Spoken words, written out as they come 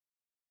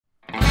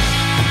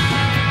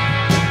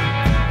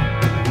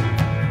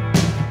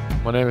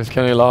My name is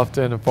Kenneth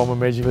Lofton, a former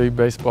Major League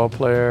Baseball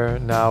player,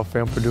 now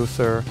film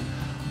producer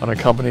on a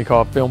company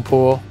called Film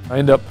Pool. I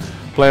ended up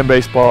playing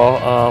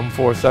baseball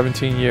for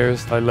 17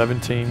 years,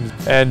 11 teams,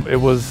 and it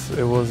was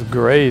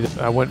great.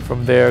 I went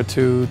from there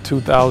to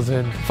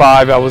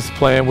 2005. I was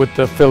playing with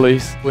the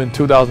Phillies. In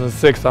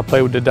 2006, I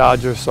played with the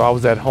Dodgers, so I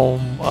was at home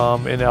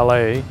in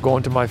LA,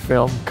 going to my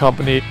film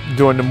company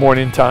during the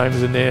morning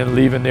times and then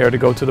leaving there to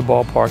go to the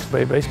ballparks,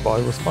 play baseball.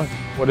 It was fun.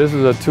 Well, this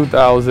is a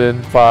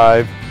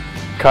 2005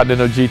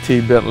 Continental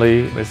GT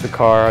Bentley. It's a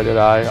car that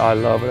I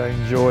love it. I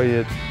enjoy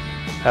it.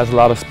 Has a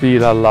lot of speed,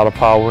 has a lot of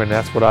power, and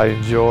that's what I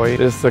enjoy.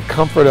 It's the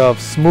comfort of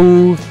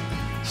smooth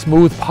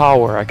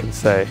power, I can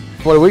say.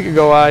 Well, a week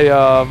ago,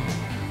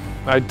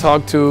 I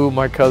talked to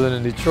my cousin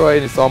in Detroit,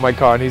 and he saw my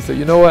car, and he said,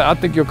 you know what, I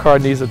think your car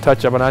needs a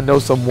touch-up, and I know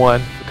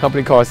someone, a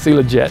company called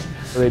Cilajet.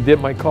 So they did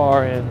my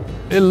car, and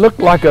it looked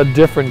like a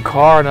different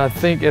car, and I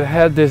think it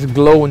had this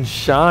glow and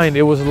shine.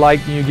 It was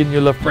like you're getting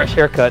your little fresh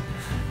haircut,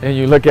 and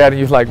you look at it, and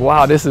you're like,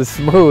 wow, this is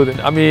smooth. And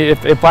I mean,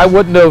 if I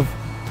wouldn't have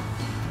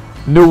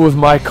knew it was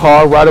my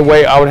car right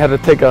away, I would have to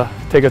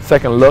take a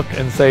second look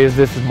and say, is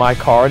this my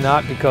car or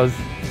not? Because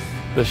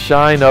the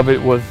shine of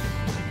it was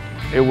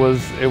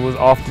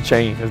off the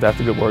chain, if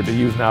that's a good word to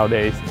use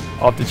nowadays.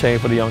 Off the chain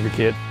for the younger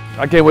kid.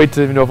 I can't wait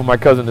to, for my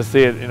cousin to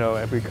see it,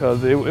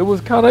 because it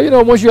was kind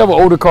of, once you have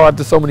an older car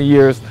after so many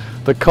years,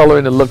 the color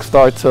and the look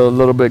starts a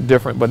little bit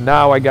different. But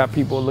now I got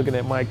people looking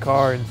at my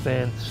car and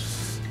saying,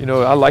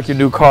 I like your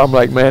new car. I'm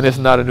like, man, it's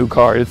not a new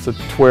car. It's a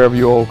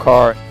 12-year-old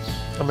car.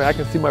 I mean, I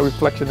can see my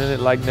reflection in it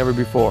like never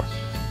before.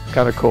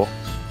 Kind of cool.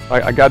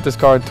 I got this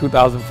car in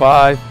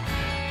 2005.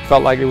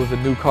 Felt like it was a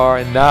new car,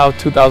 and now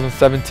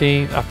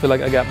 2017, I feel like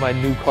I got my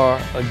new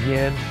car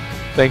again,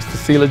 thanks to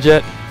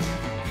Cilajet.